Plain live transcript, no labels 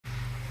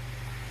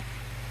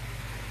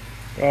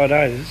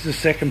Righto, this is the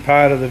second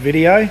part of the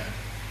video.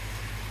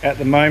 At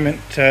the moment,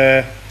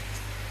 the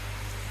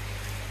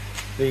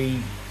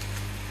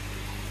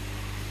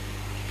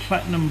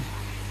platinum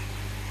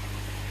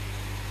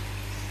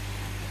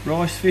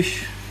rice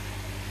fish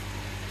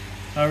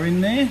are in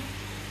there.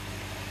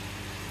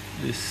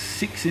 There's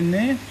 6 in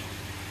there,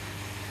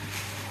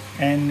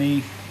 and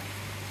the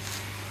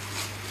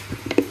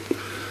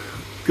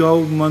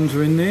golden ones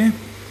are in there.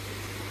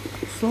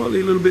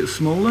 Slightly a little bit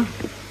smaller,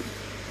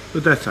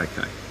 but that's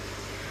okay.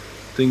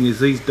 Thing is,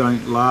 these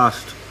don't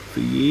last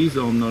for years.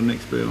 I'm not an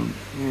expert on,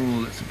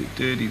 oh, that's a bit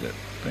dirty, that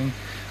thing.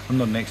 I'm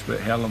not an expert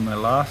how long they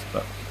last,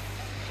 but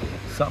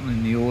something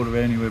in the order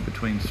anywhere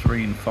between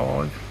 3 and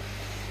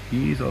 5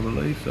 years, I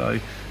believe. So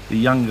the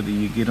younger that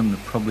you get them, the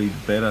probably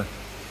better.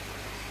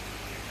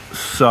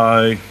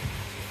 So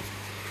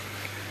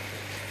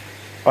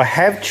I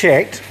have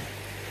checked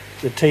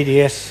the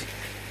TDS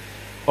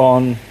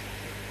on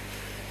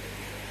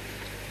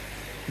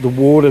the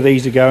water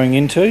these are going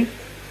into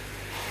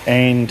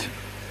and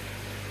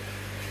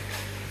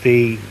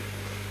the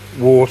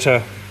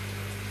water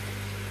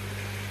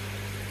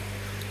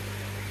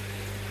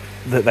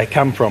that they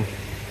come from,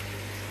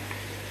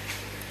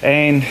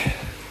 and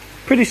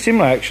pretty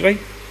similar actually.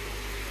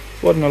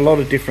 Wasn't a lot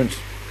of difference.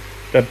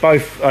 They're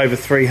both over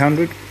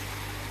 300.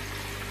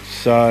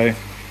 So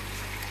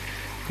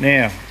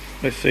now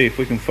let's see if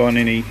we can find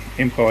any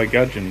Empire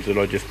gudgeons that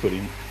I just put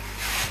in.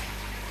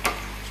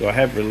 So I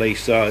have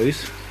released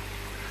those,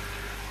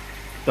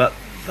 but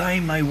they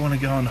may want to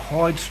go and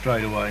hide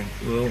straight away.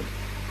 Well,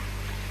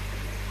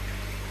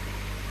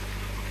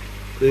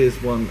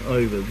 there's one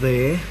over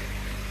there.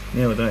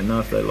 Now I don't know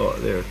if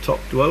they're a top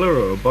dweller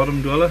or a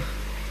bottom dweller.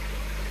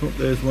 Oh,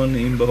 there's one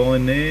in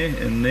behind there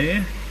and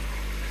there.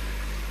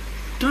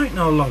 Don't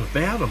know a lot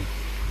about them.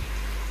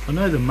 I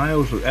know the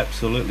males look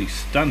absolutely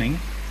stunning.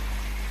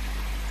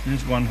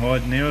 There's one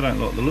hiding there. I don't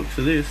like the looks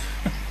of this.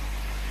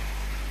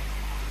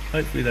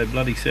 Hopefully they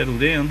bloody settle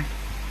down.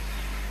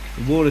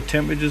 The water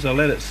temperatures, I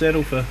let it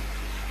settle for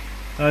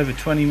over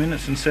 20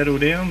 minutes and settle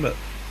down, but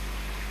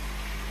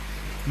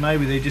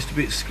maybe they're just a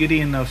bit skiddy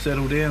and they'll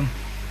settle down.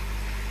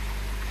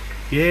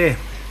 Yeah.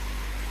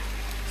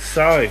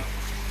 So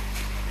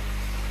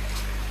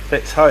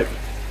let's hope.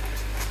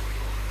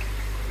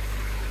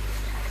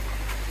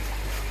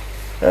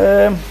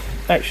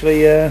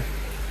 Actually, it's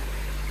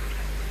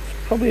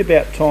probably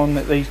about time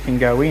that these can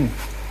go in.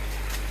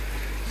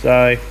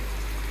 So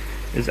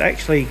there's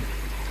actually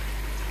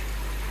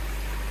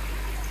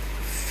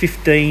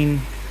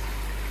 15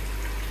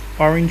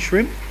 orange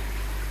shrimp.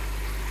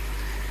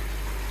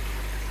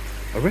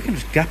 I reckon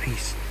it's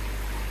guppies.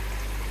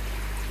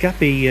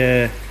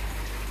 Guppy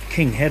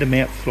King had them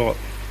out for like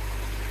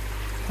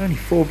only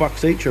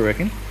 $4 each, I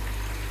reckon.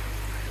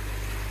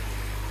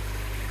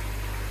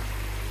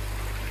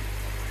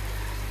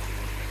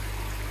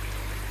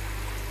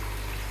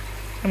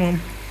 Come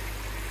on.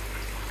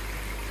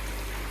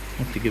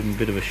 Have to give them a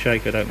bit of a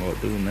shake. I don't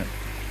like doing that.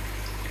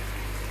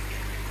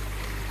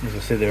 As I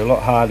said, they're a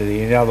lot harder than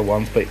the other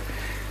ones, but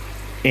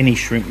any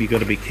shrimp you've got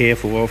to be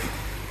careful of.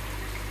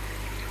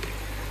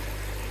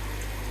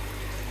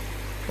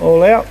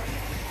 All out.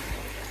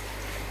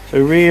 So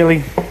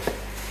really,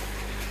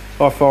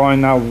 I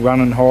find they'll run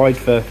and hide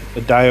for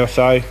a day or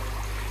so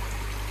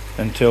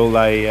until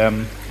they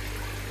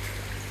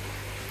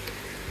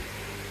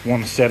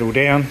want to settle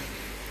down.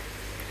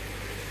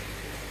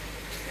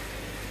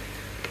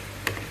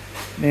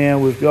 Now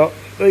we've got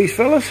these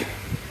fellas,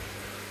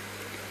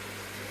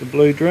 the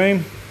Blue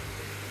Dream.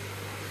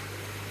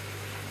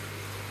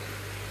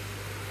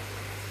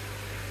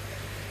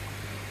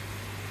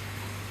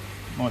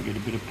 Might get a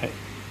bit of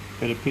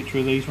better picture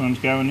of these ones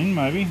going in,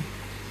 maybe.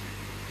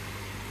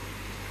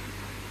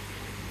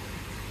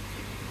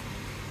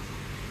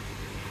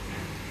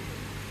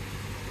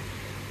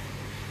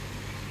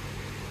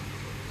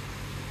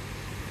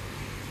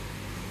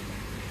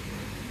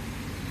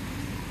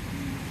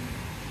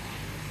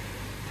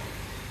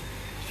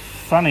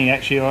 Funny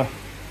actually, I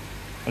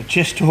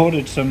just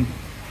ordered some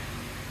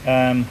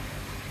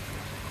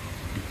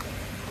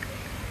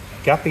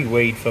guppy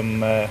weed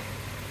from oh,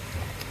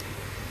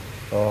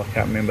 I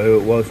can't remember who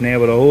it was now,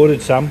 but I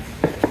ordered some.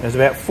 It was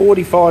about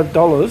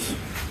 $45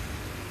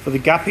 for the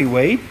guppy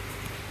weed,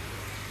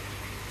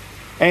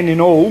 and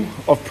in all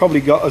I've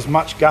probably got as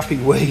much guppy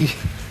weed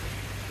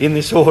in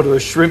this order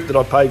as shrimp that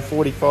I paid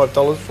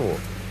 $45 for.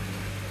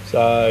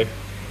 So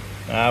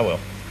well.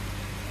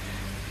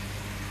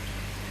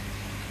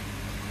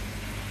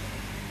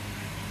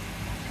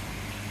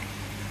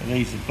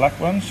 These are the black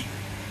ones.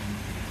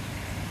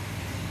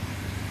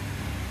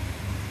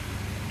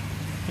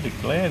 Bit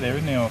of glare there,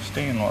 isn't there? I'll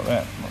stand like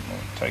that. Might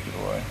take it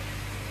away.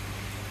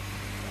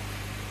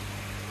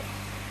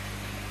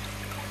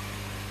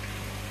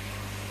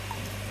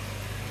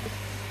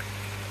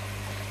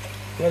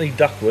 Bloody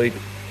duckweed.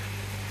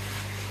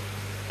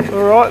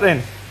 Alright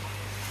then.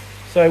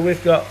 So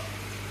we've got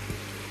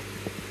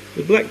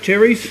the black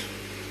cherries,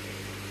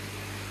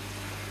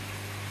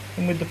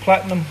 and with the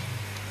platinum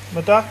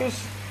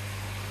Madakas,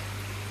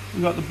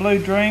 we've got the Blue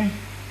Dream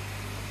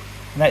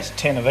and that's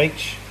 10 of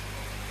each.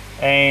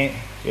 And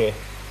yeah,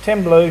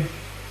 10 blue,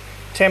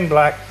 10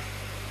 black,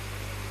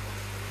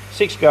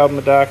 6 gold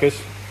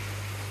Madakas,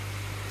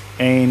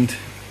 and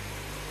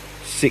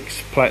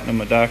 6 platinum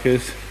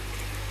Madakas.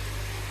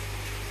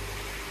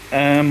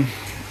 And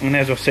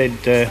as I said,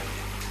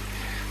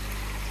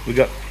 we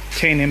got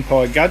 10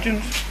 Empire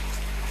Gudgeons.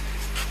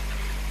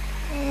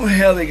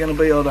 How they're going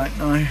to be, I don't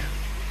know.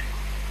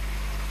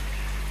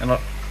 And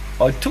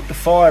I took the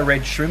fire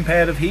red shrimp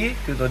out of here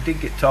because I did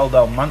get told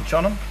they'll munch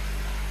on them.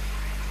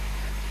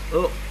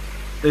 Oh,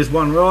 there's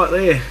one right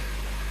there.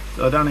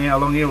 So I don't know how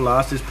long he'll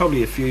last. There's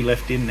probably a few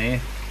left in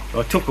there. So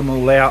I took them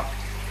all out.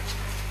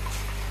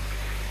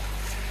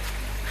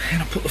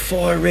 And I put the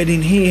fire red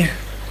in here.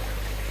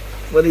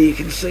 Whether you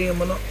can see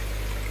them or not.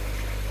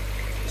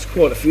 There's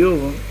quite a few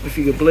of them. If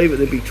you could believe it,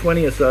 there'd be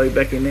 20 or so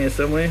back in there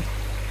somewhere.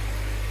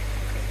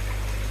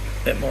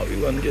 That might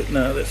be one.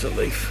 No, that's a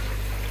leaf.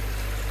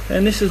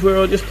 And this is where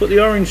I just put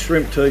the orange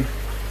shrimp to.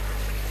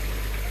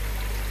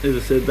 As I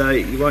said,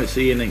 you won't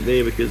see anything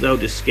there because they'll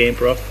just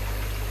scamper off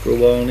for a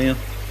while now.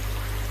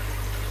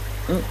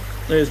 Oh,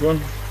 there's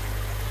one.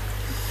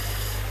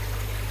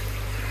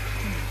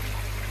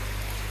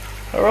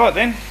 Alright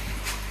then.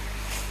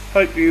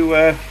 Hope you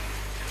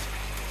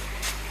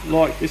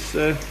like this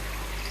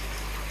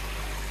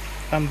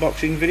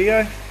unboxing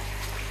video.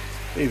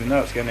 Even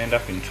though it's going to end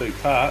up in 2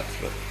 parts,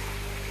 but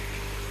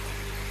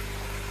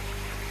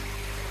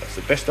that's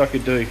the best I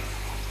could do.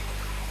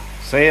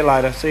 See you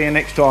later. See you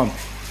next time.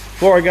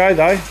 Before I go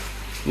though,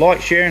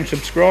 like, share and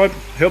subscribe.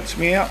 Helps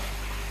me out.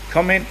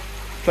 Comment.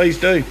 Please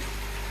do.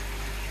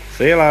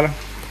 See you later.